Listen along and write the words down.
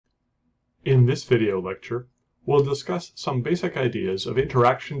In this video lecture, we'll discuss some basic ideas of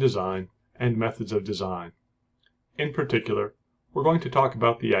interaction design and methods of design. In particular, we're going to talk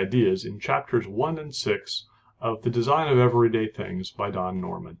about the ideas in chapters 1 and 6 of The Design of Everyday Things by Don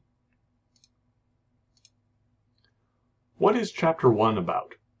Norman. What is Chapter 1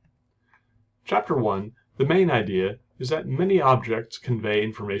 about? Chapter 1, the main idea is that many objects convey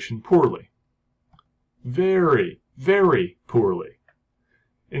information poorly. Very, very poorly.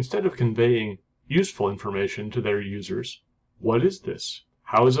 Instead of conveying useful information to their users, what is this?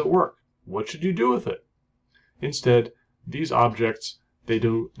 How does it work? What should you do with it? Instead, these objects,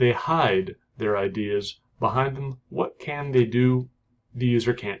 they hide their ideas behind them. What can they do? The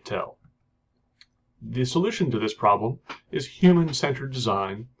user can't tell. The solution to this problem is human-centered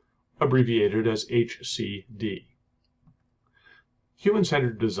design, abbreviated as HCD.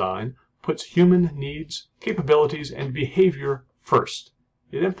 Human-centered design puts human needs, capabilities, and behavior first.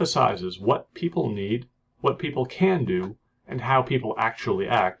 It emphasizes what people need, what people can do, and how people actually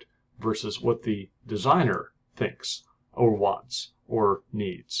act versus what the designer thinks or wants or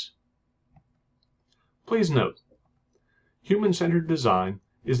needs. Please note, human-centered design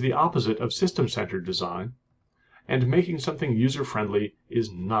is the opposite of system-centered design, and making something user-friendly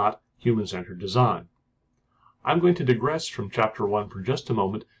is not human-centered design. I'm going to digress from Chapter 1 for just a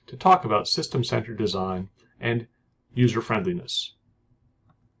moment to talk about system-centered design and user-friendliness.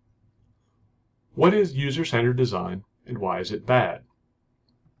 What is user-centered design and why is it bad?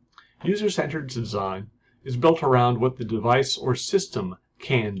 User-centered design is built around what the device or system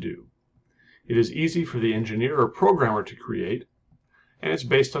can do. It is easy for the engineer or programmer to create, and it's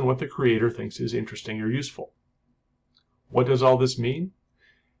based on what the creator thinks is interesting or useful. What does all this mean?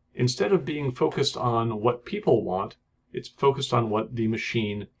 Instead of being focused on what people want, it's focused on what the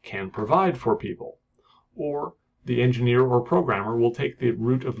machine can provide for people. Or the engineer or programmer will take the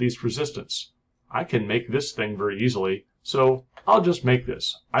route of least resistance. I can make this thing very easily, so I'll just make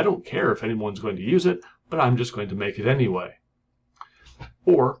this. I don't care if anyone's going to use it, but I'm just going to make it anyway.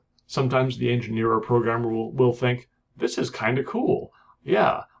 Or sometimes the engineer or programmer will think, this is kind of cool.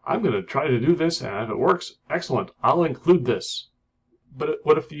 Yeah, I'm going to try to do this, and if it works, excellent, I'll include this. But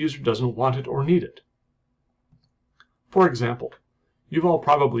what if the user doesn't want it or need it? For example, you've all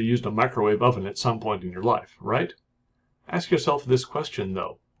probably used a microwave oven at some point in your life, right? Ask yourself this question,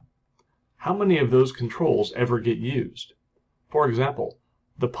 though. How many of those controls ever get used? For example,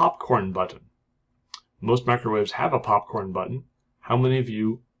 the popcorn button. Most microwaves have a popcorn button. How many of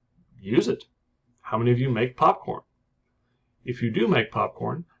you use it? How many of you make popcorn? If you do make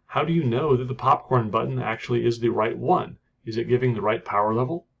popcorn, how do you know that the popcorn button actually is the right one? Is it giving the right power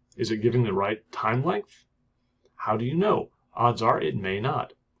level? Is it giving the right time length? How do you know? Odds are it may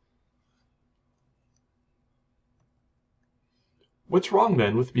not. What's wrong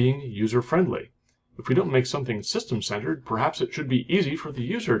then with being user-friendly? If we don't make something system-centered, perhaps it should be easy for the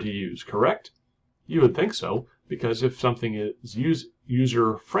user to use, correct? You would think so, because if something is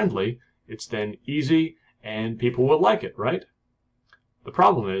user-friendly, it's then easy and people will like it, right? The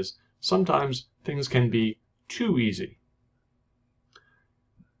problem is, sometimes things can be too easy.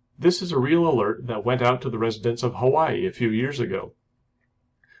 This is a real alert that went out to the residents of Hawaii a few years ago.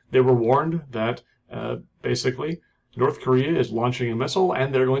 They were warned that basically North Korea is launching a missile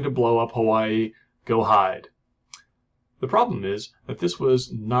and they're going to blow up Hawaii. Go hide. The problem is that this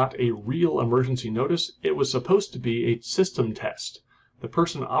was not a real emergency notice. It was supposed to be a system test. The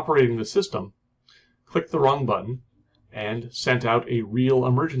person operating the system clicked the wrong button and sent out a real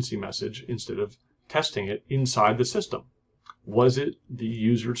emergency message instead of testing it inside the system. Was it the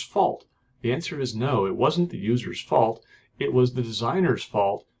user's fault? The answer is no, it wasn't the user's fault. It was the designer's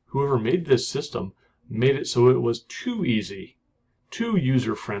fault. Whoever made this system made it so it was too easy, too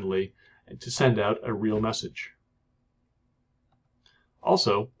user-friendly to send out a real message.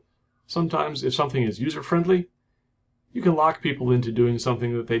 Also, sometimes if something is user-friendly, you can lock people into doing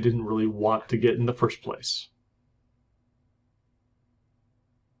something that they didn't really want to get in the first place.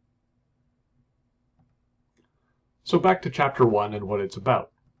 So back to Chapter 1 and what it's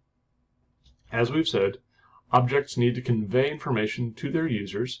about. As we've said, objects need to convey information to their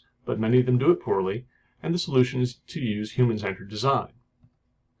users, but many of them do it poorly, and the solution is to use human-centered design.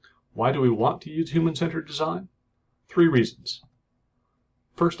 Why do we want to use human-centered design? 3 reasons.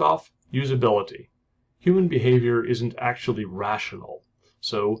 First off, usability. Human behavior isn't actually rational,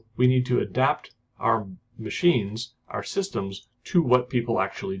 so we need to adapt our machines, our systems, to what people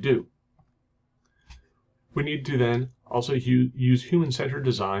actually do. We need to then also use human-centered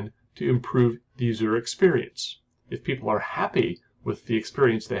design to improve the user experience. If people are happy with the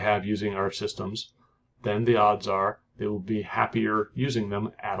experience they have using our systems, then the odds are they will be happier using them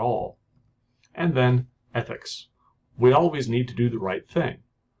at all. And then ethics. We always need to do the right thing.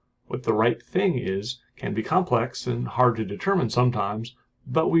 What the right thing is can be complex and hard to determine sometimes,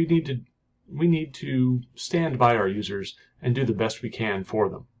 but we need to stand by our users and do the best we can for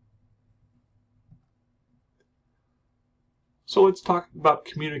them. So let's talk about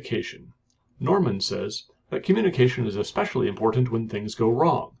communication. Norman says that communication is especially important when things go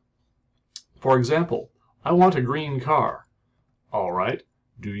wrong. For example, I want a green car. All right,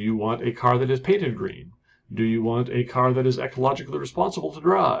 do you want a car that is painted green? Do you want a car that is ecologically responsible to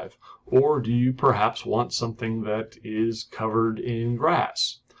drive? Or do you perhaps want something that is covered in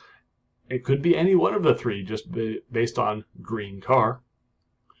grass? It could be any one of the three, just based on green car.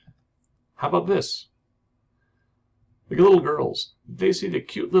 How about this? The little girls, they see the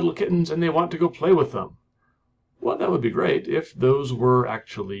cute little kittens and they want to go play with them. Well, that would be great if those were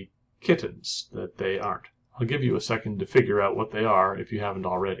actually kittens, that they aren't. I'll give you a second to figure out what they are if you haven't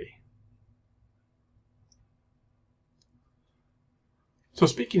already. So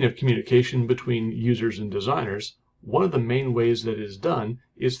speaking of communication between users and designers, one of the main ways that is done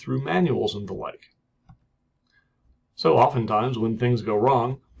is through manuals and the like. So oftentimes when things go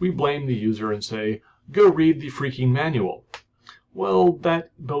wrong, we blame the user and say, "Go read the freaking manual." Well,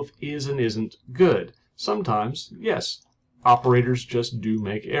 that both is and isn't good. Sometimes, yes, operators just do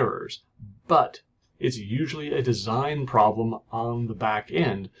make errors, but it's usually a design problem on the back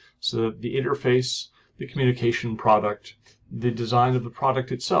end, so that the interface, the communication product, the design of the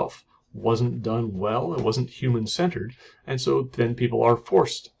product itself wasn't done well, it wasn't human-centered, and so then people are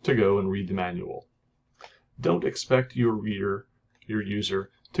forced to go and read the manual. Don't expect your user,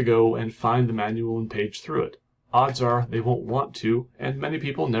 to go and find the manual and page through it. Odds are they won't want to, and many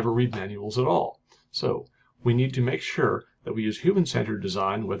people never read manuals at all. So we need to make sure that we use human-centered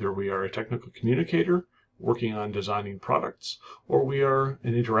design, whether we are a technical communicator working on designing products, or we are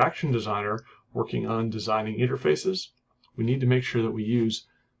an interaction designer working on designing interfaces. We need to make sure that we use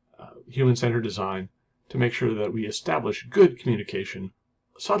human-centered design to make sure that we establish good communication,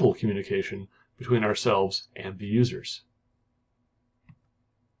 subtle communication between ourselves and the users.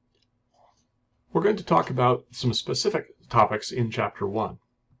 We're going to talk about some specific topics in Chapter 1.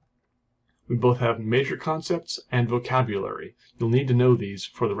 We both have major concepts and vocabulary. You'll need to know these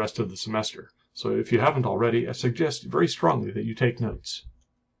for the rest of the semester. So if you haven't already, I suggest very strongly that you take notes.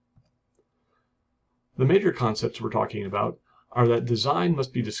 The major concepts we're talking about are that design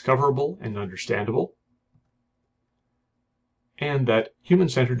must be discoverable and understandable, and that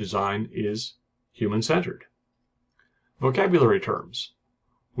human-centered design is human-centered. Vocabulary terms.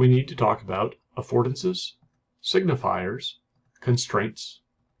 We need to talk about affordances, signifiers, constraints,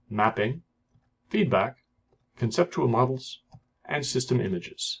 mapping, feedback, conceptual models, and system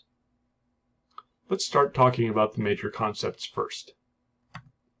images. Let's start talking about the major concepts first.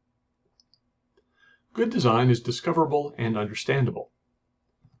 Good design is discoverable and understandable.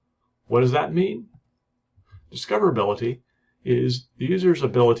 What does that mean? Discoverability is the user's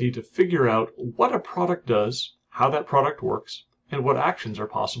ability to figure out what a product does, how that product works, and what actions are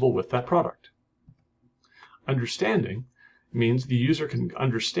possible with that product. Understanding means the user can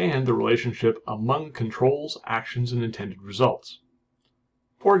understand the relationship among controls, actions, and intended results.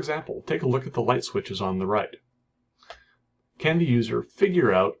 For example, take a look at the light switches on the right. Can the user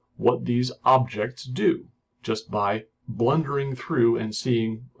figure out what these objects do just by blundering through and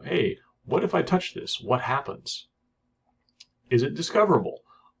seeing, hey, what if I touch this? What happens? Is it discoverable?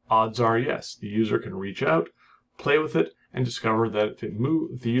 Odds are yes. The user can reach out, play with it, and discover that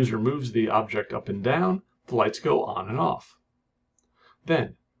if the user moves the object up and down, the lights go on and off.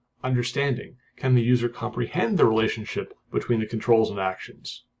 Then, understanding. Can the user comprehend the relationship between the controls and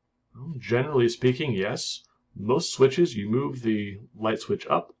actions? Well, generally speaking, yes. Most switches, you move the light switch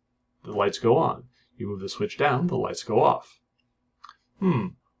up, the lights go on. You move the switch down, the lights go off.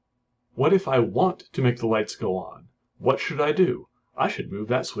 What if I want to make the lights go on? What should I do? I should move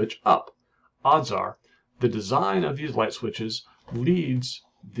that switch up. Odds are, the design of these light switches leads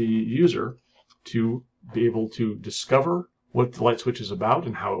the user to be able to discover what the light switch is about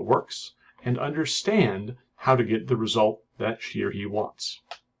and how it works, and understand how to get the result that she or he wants.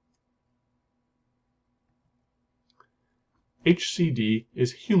 HCD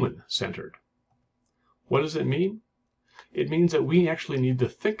is human-centered. What does it mean? It means that we actually need to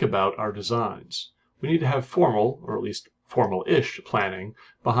think about our designs. We need to have formal, or at least formal-ish, planning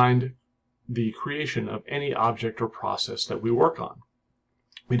behind the creation of any object or process that we work on.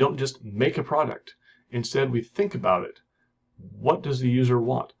 We don't just make a product. Instead, we think about it. What does the user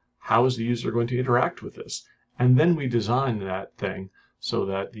want? How is the user going to interact with this? And then we design that thing so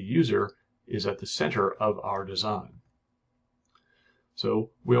that the user is at the center of our design.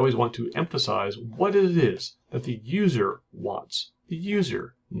 So we always want to emphasize what it is that the user wants, the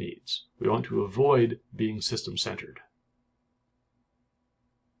user needs. We want to avoid being system-centered.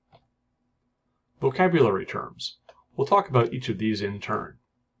 Vocabulary terms. We'll talk about each of these in turn.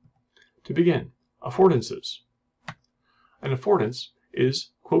 To begin, affordances. An affordance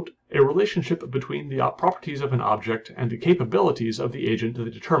is, quote, a relationship between the properties of an object and the capabilities of the agent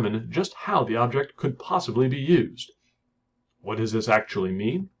that determine just how the object could possibly be used. What does this actually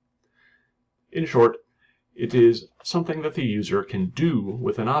mean? In short, it is something that the user can do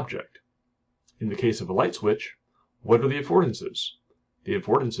with an object. In the case of a light switch, what are the affordances? The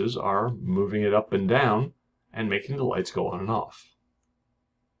affordances are moving it up and down and making the lights go on and off.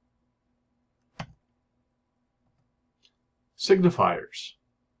 Signifiers.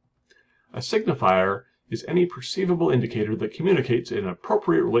 A signifier is any perceivable indicator that communicates an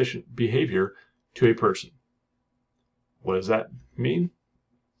appropriate behavior to a person. What does that mean?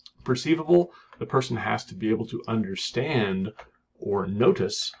 Perceivable, the person has to be able to understand or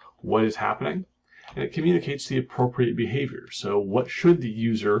notice what is happening, and it communicates the appropriate behavior. So what should the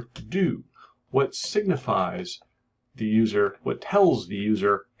user do? What signifies the user? What tells the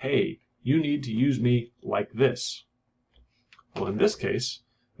user, hey, you need to use me like this? Well, in this case,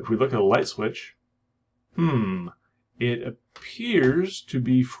 if we look at a light switch, it appears to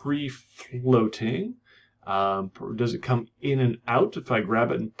be free floating. Does it come in and out if I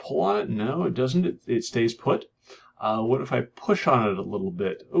grab it and pull on it? No, it doesn't. It stays put. What if I push on it a little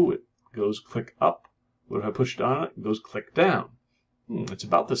bit? Oh, it goes click up. What if I push on it? It goes click down. It's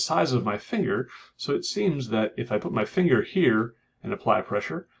about the size of my finger, so it seems that if I put my finger here and apply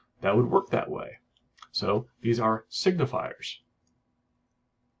pressure, that would work that way. So these are signifiers.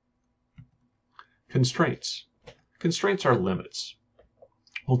 Constraints. Constraints are limits.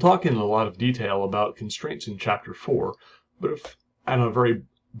 We'll talk in a lot of detail about constraints in Chapter 4, but if, at a very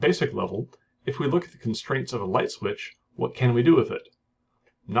basic level, if we look at the constraints of a light switch, what can we do with it?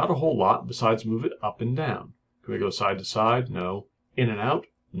 Not a whole lot besides move it up and down. Can we go side to side? No. In and out?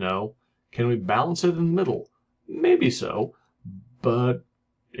 No. Can we balance it in the middle? Maybe so, but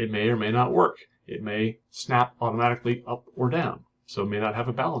it may or may not work. It may snap automatically up or down, so it may not have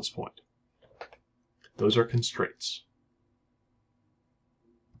a balance point. Those are constraints.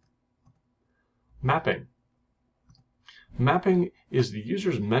 Mapping. Mapping is the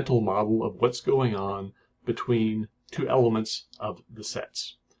user's mental model of what's going on between two elements of the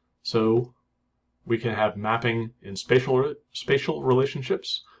sets. So we can have mapping in spatial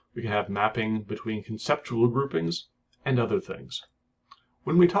relationships. We can have mapping between conceptual groupings and other things.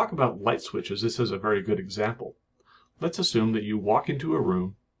 When we talk about light switches, this is a very good example. Let's assume that you walk into a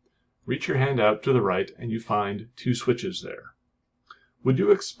room, reach your hand out to the right, and you find two switches there. Would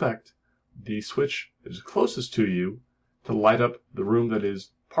you expect the switch that is closest to you to light up the room that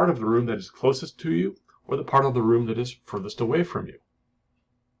is part of the room that is closest to you, or the part of the room that is furthest away from you?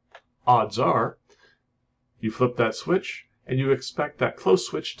 Odds are, you flip that switch, and you expect that close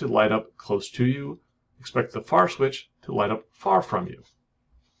switch to light up close to you, expect the far switch to light up far from you.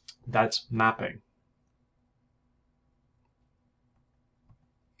 That's mapping.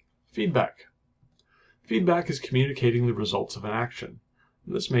 Feedback. Feedback is communicating the results of an action.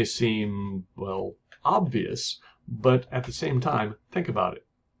 This may seem, well, obvious, but at the same time, think about it.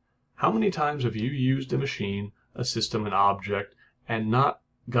 How many times have you used a machine, a system, an object, and not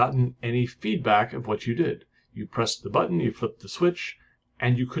gotten any feedback of what you did? You pressed the button, you flipped the switch,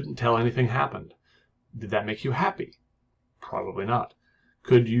 and you couldn't tell anything happened. Did that make you happy? Probably not.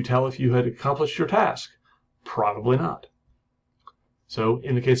 Could you tell if you had accomplished your task? Probably not. So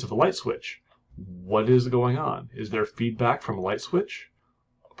in the case of a light switch, what is going on? Is there feedback from a light switch?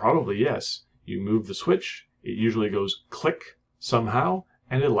 Probably yes. You move the switch, it usually goes click somehow,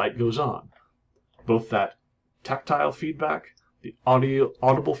 and a light goes on. Both that tactile feedback, the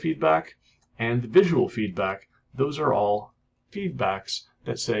audible feedback, and the visual feedback, those are all feedbacks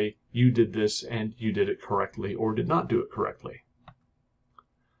that say you did this and you did it correctly or did not do it correctly.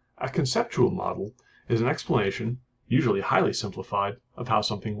 A conceptual model is an explanation, usually highly simplified, of how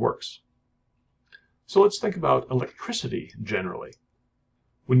something works. So let's think about electricity generally.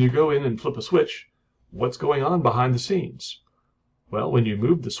 When you go in and flip a switch, what's going on behind the scenes? Well, when you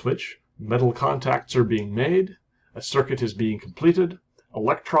move the switch, metal contacts are being made, a circuit is being completed,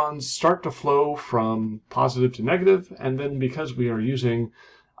 electrons start to flow from positive to negative, and then because we are using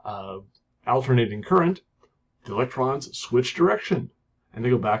alternating current, the electrons switch direction, and they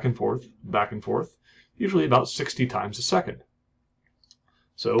go back and forth, usually about 60 times a second.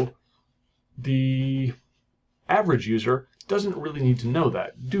 So the average user doesn't really need to know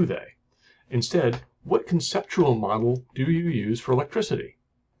that, do they? Instead, what conceptual model do you use for electricity?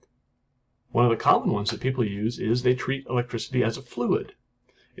 One of the common ones that people use is they treat electricity as a fluid.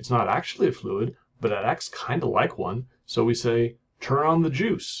 It's not actually a fluid, but it acts kind of like one. So we say, turn on the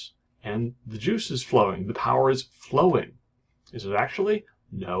juice, and the juice is flowing. The power is flowing. Is it actually?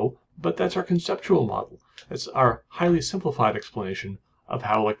 No, but that's our conceptual model. That's our highly simplified explanation of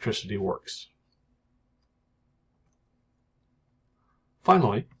how electricity works.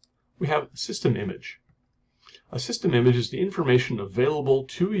 Finally, we have system image. A system image is the information available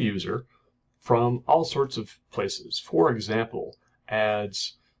to a user from all sorts of places. For example,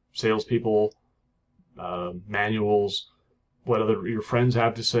 ads, salespeople, manuals, what other your friends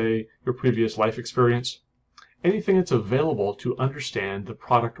have to say, your previous life experience, anything that's available to understand the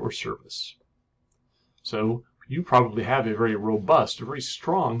product or service. So you probably have a very robust, a very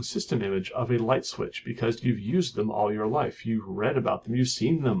strong system image of a light switch because you've used them all your life. You've read about them, you've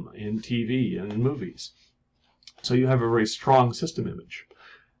seen them in TV and in movies. So you have a very strong system image.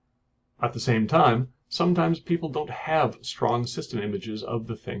 At the same time, sometimes people don't have strong system images of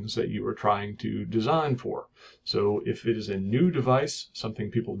the things that you are trying to design for. So if it is a new device,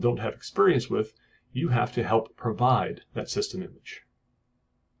 something people don't have experience with, you have to help provide that system image.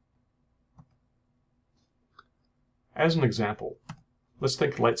 As an example, let's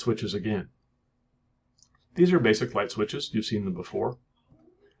think light switches again. These are basic light switches. You've seen them before.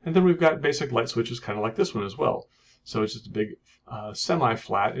 And then we've got basic light switches kind of like this one as well. So it's just a big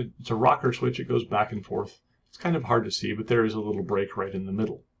semi-flat. It's a rocker switch. It goes back and forth. It's kind of hard to see, but there is a little break right in the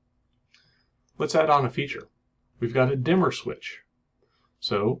middle. Let's add on a feature. We've got a dimmer switch.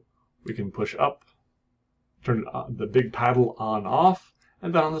 So we can push up, turn the big paddle on off,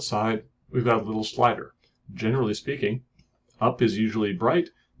 and then on the side we've got a little slider. Generally speaking, up is usually bright,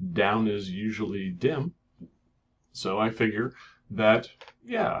 down is usually dim. So I figure that,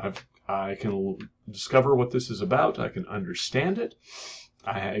 yeah, I can discover what this is about. I can understand it.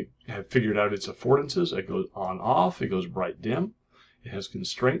 I have figured out its affordances. It goes on off. It goes bright dim. It has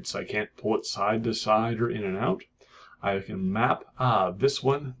constraints. I can't pull it side to side or in and out. I can map,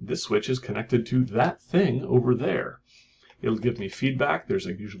 this switch is connected to that thing over there. It'll give me feedback. There's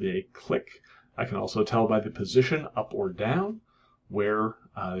usually a click. I can also tell by the position up or down where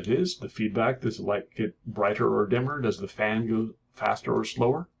it is. The feedback, does the light get brighter or dimmer? Does the fan go faster or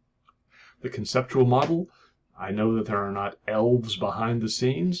slower? The conceptual model, I know that there are not elves behind the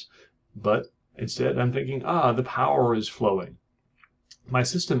scenes, but instead I'm thinking, the power is flowing. My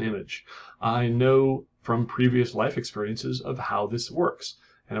system image, I know from previous life experiences of how this works.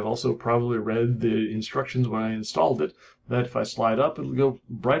 And I've also probably read the instructions when I installed it, that if I slide up, it'll go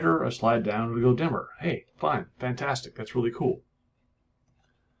brighter, I slide down, it'll go dimmer. Hey, fine, fantastic, that's really cool.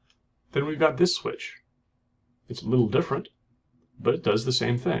 Then we've got this switch. It's a little different, but it does the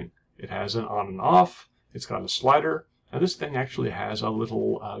same thing. It has an on and off, it's got a slider, and this thing actually has a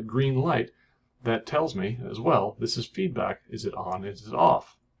little green light that tells me as well, this is feedback, is it on, is it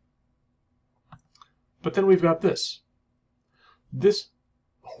off? But then we've got this. This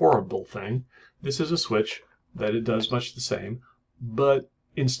horrible thing, this is a switch that it does much the same, but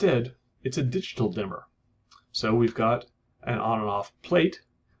instead it's a digital dimmer. So we've got an on and off plate,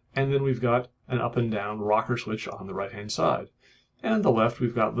 and then we've got an up and down rocker switch on the right hand side. And on the left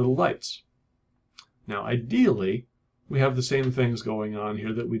we've got little lights. Now ideally we have the same things going on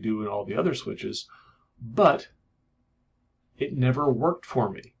here that we do in all the other switches, but it never worked for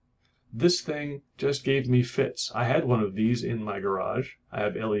me. This thing just gave me fits. I had one of these in my garage. I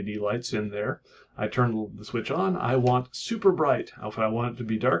have LED lights in there. I turn the switch on. I want super bright. If I want it to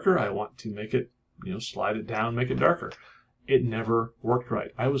be darker, I want to make it, slide it down, make it darker. It never worked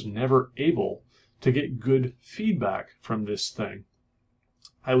right. I was never able to get good feedback from this thing.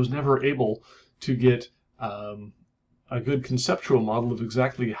 I was never able to get a good conceptual model of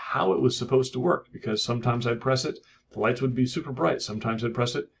exactly how it was supposed to work, because sometimes I'd press it, the lights would be super bright. Sometimes I'd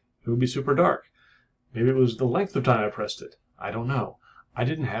press it, it would be super dark. Maybe it was the length of time I pressed it. I don't know. I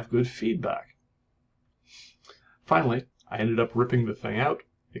didn't have good feedback. Finally, I ended up ripping the thing out.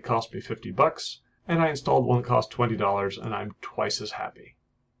 It cost me $50, and I installed one that cost $20, and I'm twice as happy.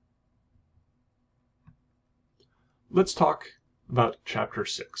 Let's talk about Chapter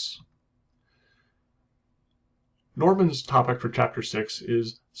 6. Norman's topic for Chapter 6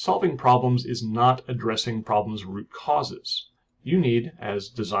 is solving problems is not addressing problems' root causes. You need, as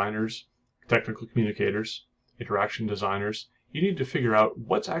designers, technical communicators, interaction designers, you need to figure out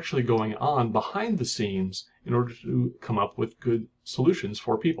what's actually going on behind the scenes in order to come up with good solutions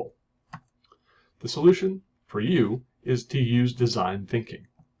for people. The solution for you is to use design thinking.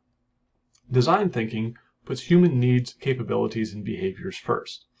 Design thinking puts human needs, capabilities, and behaviors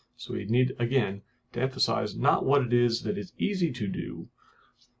first. So we need, again, to emphasize not what it is that is easy to do,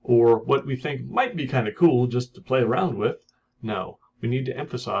 or what we think might be kind of cool just to play around with. No, we need to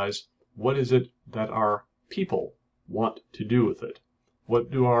emphasize what is it that our people want to do with it. What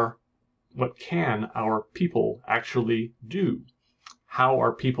can our people actually do? How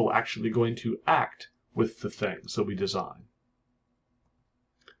are people actually going to act with the things that we design?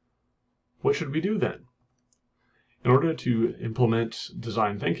 What should we do then? In order to implement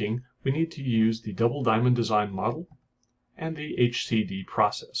design thinking, we need to use the Double Diamond Design Model and the HCD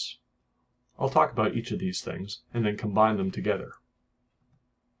process. I'll talk about each of these things and then combine them together.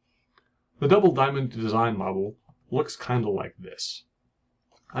 The Double Diamond Design Model looks kind of like this.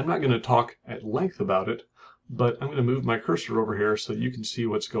 I'm not going to talk at length about it, but I'm going to move my cursor over here so that you can see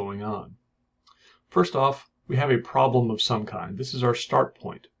what's going on. First off, we have a problem of some kind. This is our start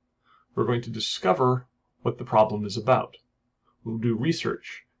point. We're going to discover what the problem is about. We'll do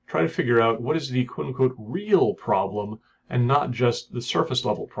research, try to figure out what is the quote-unquote real problem and not just the surface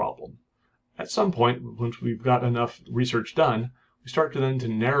level problem. At some point, once we've got enough research done, we start to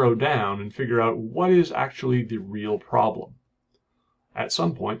narrow down and figure out what is actually the real problem. At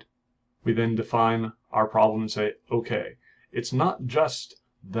some point, we then define our problem and say, okay, it's not just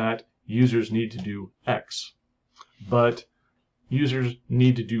that users need to do X, but users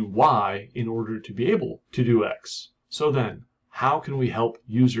need to do Y in order to be able to do X. So then, how can we help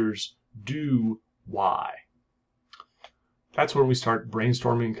users do Y? That's where we start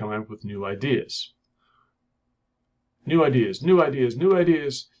brainstorming and coming up with new ideas. New ideas, new ideas, new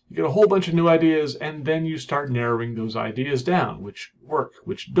ideas. You get a whole bunch of new ideas, and then you start narrowing those ideas down, which work,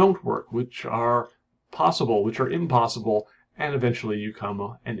 which don't work, which are possible, which are impossible, and eventually you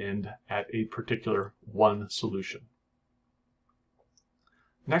come and end at a particular one solution.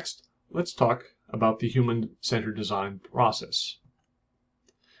 Next, let's talk about the human-centered design process.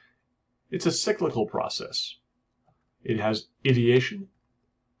 It's a cyclical process. It has ideation,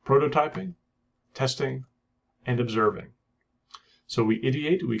 prototyping, testing, and observing. So we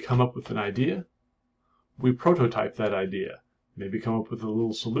ideate, we come up with an idea, we prototype that idea, maybe come up with a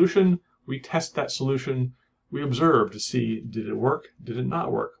little solution, we test that solution, we observe to see, did it work, did it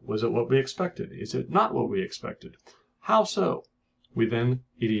not work, was it what we expected, is it not what we expected, how so? We then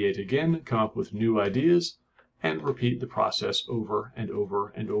ideate again, come up with new ideas, and repeat the process over and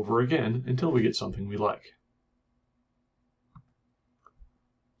over and over again until we get something we like.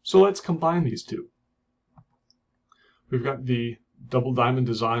 So let's combine these two. We've got the Double Diamond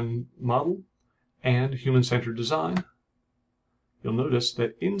Design Model and human-centered design. You'll notice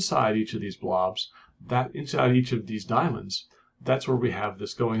that inside each of these blobs, inside each of these diamonds, that's where we have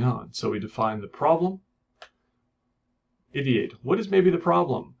this going on. So we define the problem, ideate. What is maybe the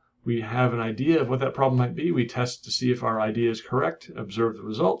problem? We have an idea of what that problem might be. We test to see if our idea is correct, observe the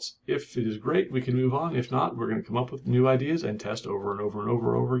results. If it is great, we can move on. If not, we're going to come up with new ideas and test over and over and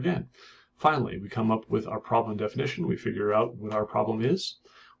over and over again. Finally, we come up with our problem definition. We figure out what our problem is.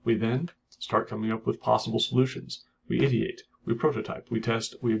 We then start coming up with possible solutions. We ideate, we prototype, we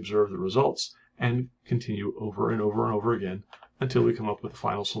test, we observe the results, and continue over and over and over again until we come up with a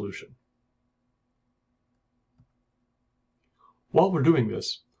final solution. While we're doing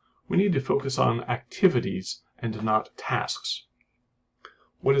this, we need to focus on activities and not tasks.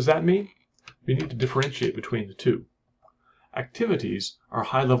 What does that mean? We need to differentiate between the two. Activities are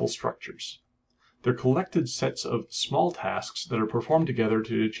high-level structures. They're collected sets of small tasks that are performed together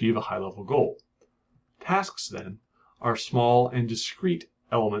to achieve a high-level goal. Tasks, then, are small and discrete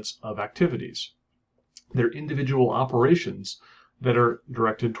elements of activities. They're individual operations that are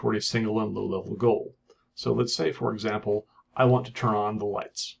directed toward a single and low-level goal. So let's say, for example, I want to turn on the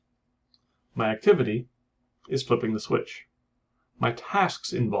lights. My activity is flipping the switch. My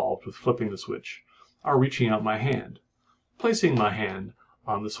tasks involved with flipping the switch are reaching out my hand, placing my hand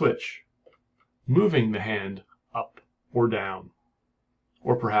on the switch, moving the hand up or down,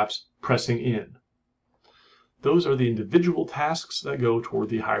 or perhaps pressing in. Those are the individual tasks that go toward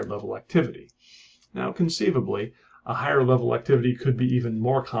the higher level activity. Now, conceivably, a higher level activity could be even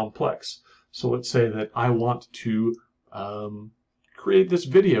more complex. So let's say that I want to create this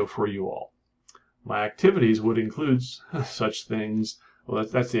video for you all. My activities would include such things. Well,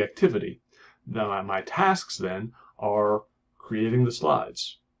 that's the activity. Now, my tasks then are creating the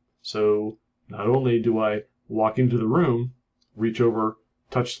slides. So not only do I walk into the room, reach over,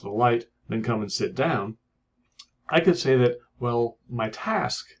 touch the light, then come and sit down, I could say that, well, my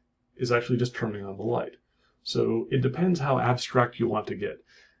task is actually just turning on the light. So it depends how abstract you want to get.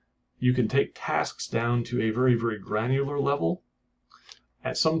 You can take tasks down to a very, very granular level.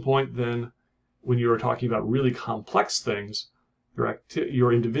 At some point then, when you are talking about really complex things,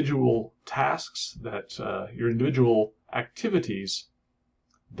 your individual tasks, that your individual activities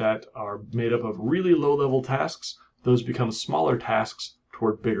that are made up of really low-level tasks, those become smaller tasks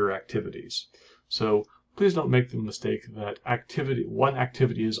toward bigger activities. So please don't make the mistake that one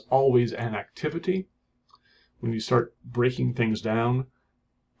activity is always an activity. When you start breaking things down,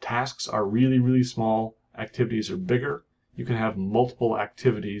 tasks are really, really small, activities are bigger. You can have multiple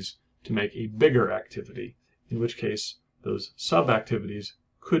activities to make a bigger activity, in which case those sub-activities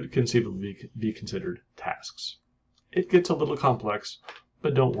could conceivably be considered tasks. It gets a little complex,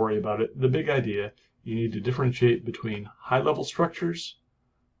 but don't worry about it. The big idea, you need to differentiate between high-level structures,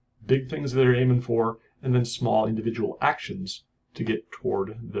 big things that are aiming for, and then small individual actions to get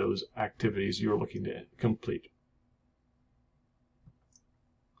toward those activities you're looking to complete.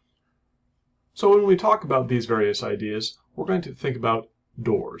 So when we talk about these various ideas, we're going to think about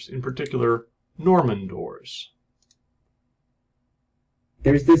doors, in particular Norman doors.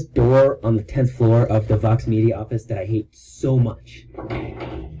 There's this door on the 10th floor of the Vox Media office that I hate so much.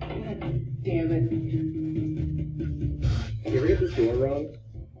 Damn it. You ever get this door wrong?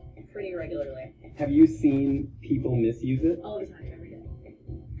 Pretty regularly. Have you seen people misuse it? All the time, every day.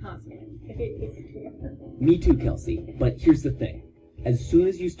 Constantly. I hate this door. Me too, Kelsey. But here's the thing. As soon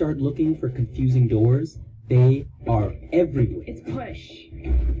as you start looking for confusing doors, they are everywhere. It's push.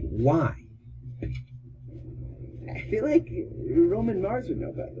 Why? I feel like Roman Mars would know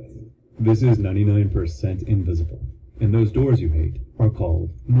about this. This is 99% invisible. And those doors you hate are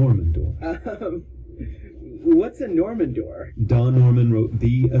called Norman doors. What's a Norman door? Don Norman wrote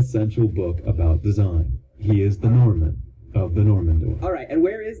the essential book about design. He is the Norman of the Norman door. All right, and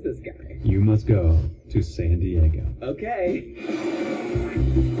where is this guy? You must go to San Diego. Okay.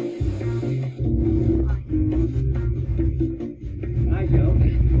 Hi, Joe.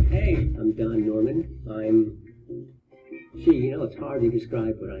 Hey, I'm Don Norman. Gee, you know, it's hard to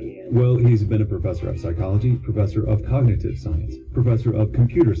describe what I am. Well, he's been a professor of psychology, professor of cognitive science, professor of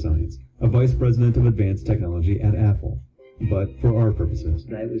computer science, a vice president of advanced technology at Apple. But for our purposes.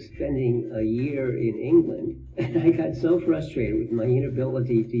 I was spending a year in England, and I got so frustrated with my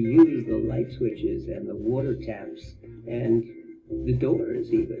inability to use the light switches and the water taps and the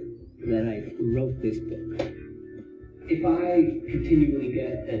doors even, that I wrote this book. If I continually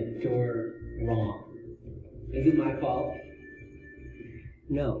get a door wrong, is it my fault?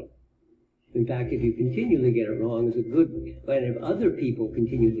 No. In fact, if you continually get it wrong, it's a good, but if other people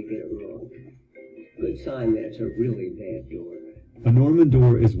continue to get it wrong, good sign that it's a really bad door. A Norman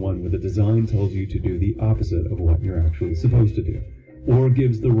door is one where the design tells you to do the opposite of what you're actually supposed to do, or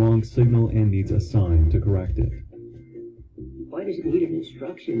gives the wrong signal and needs a sign to correct it. Why does it need an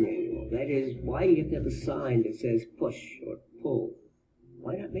instruction manual? That is, why do you have to have a sign that says push or pull?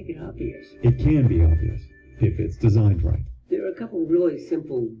 Why not make it obvious? It can be obvious, if it's designed right. There are a couple of really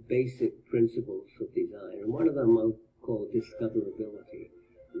simple, basic principles of design, and one of them I'll call discoverability.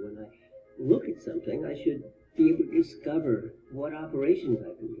 When I look at something, I should be able to discover what operations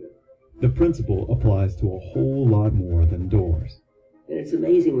I can do. The principle applies to a whole lot more than doors. And it's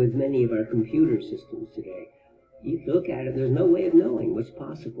amazing with many of our computer systems today. You look at it, there's no way of knowing what's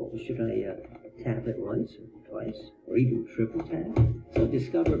possible. Should I tap it once or twice or even triple tap? So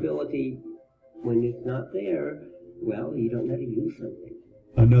discoverability, when it's not there, well, you don't know how to use something.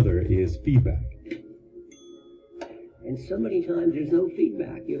 Another is feedback. And so many times there's no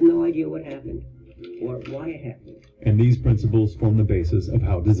feedback. You have no idea what happened or why it happened. And these principles form the basis of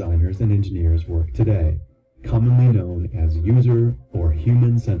how designers and engineers work today, commonly known as user or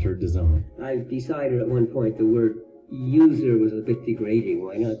human-centered design. I decided at one point the word user was a bit degrading.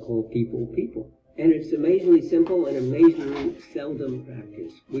 Why not call people people? And it's amazingly simple and amazingly seldom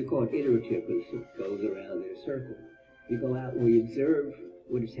practiced. We call it iterative because it goes around in a circle. We go out and we observe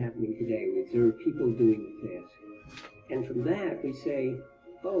what is happening today. We observe people doing the task. And from that we say,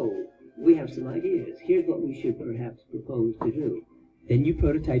 oh, we have some ideas. Here's what we should perhaps propose to do. Then you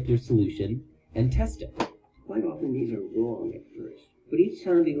prototype your solution and test it. Quite often these are wrong at first. But each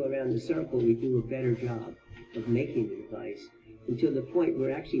time we go around the circle, we do a better job of making the device until the point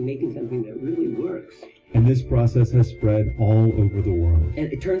we're actually making something that really works. And this process has spread all over the world.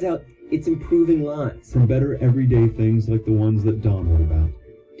 And it turns out it's improving lives. From better everyday things like the ones that Don wrote about,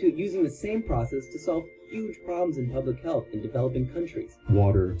 to using the same process to solve huge problems in public health in developing countries.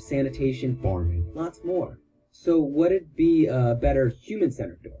 water, Sanitation, farming. lots more. So what'd be a better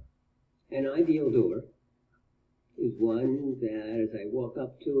human-centered door? An ideal door is one that as I walk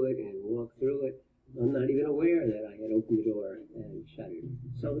up to it and walk through it, I'm not even aware that I had opened the door and shut it.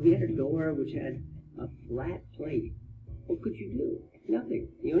 So if you had a door which had a flat plate, what could you do? Nothing.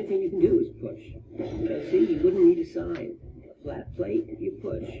 The only thing you can do is push. So see, you wouldn't need a sign. A flat plate, you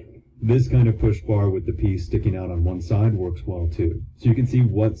push. This kind of push bar with the piece sticking out on one side works well too, so you can see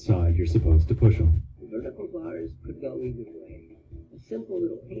what side you're supposed to push on. Vertical bars could go either way. A simple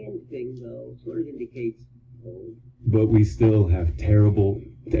little hand thing, though, sort of indicates hold. But we still have terrible,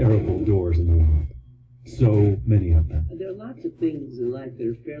 terrible doors in the world. So many of them. There are lots of things in life that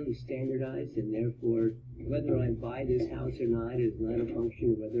are fairly standardized, and therefore, whether I buy this house or not is not a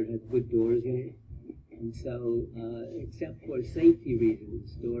function of whether it has good doors in it. And so, except for safety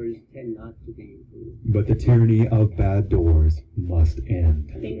reasons, doors tend not to be improved. But the tyranny of bad doors must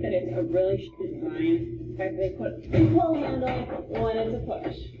end. I think that it's a really design. In fact, they put a pull handle when it's a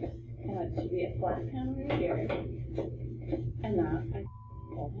push. And it should be a flat panel right here. And not a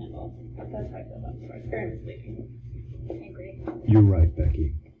pull handle. That's how I feel about doors. Very misleading. I agree. You're right,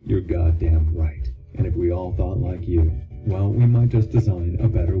 Becky. You're goddamn right. And if we all thought like you, well, we might just design a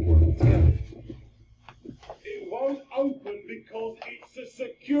better world together. It won't open because it's a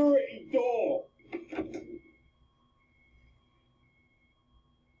security door. What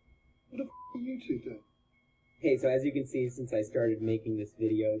the f*** are you two doing? Hey, so as you can see, since I started making this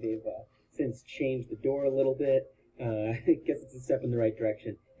video, they've since changed the door a little bit. I guess it's a step in the right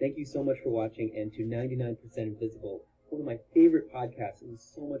direction. Thank you so much for watching, and to 99% Invisible, one of my favorite podcasts. It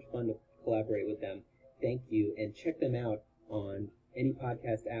was so much fun to collaborate with them. Thank you, and check them out on any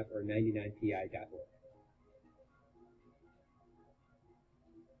podcast app or 99pi.org.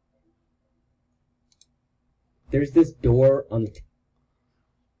 There's this door on the...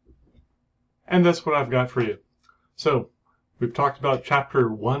 And that's what I've got for you. So, we've talked about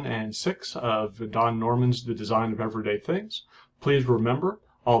Chapter 1 and 6 of Don Norman's The Design of Everyday Things. Please remember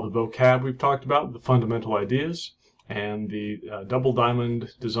all the vocab we've talked about, the fundamental ideas, and the double diamond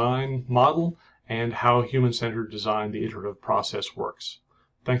design model, and how human-centered design, the iterative process, works.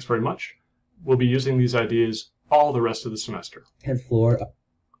 Thanks very much. We'll be using these ideas all the rest of the semester. 10th floor.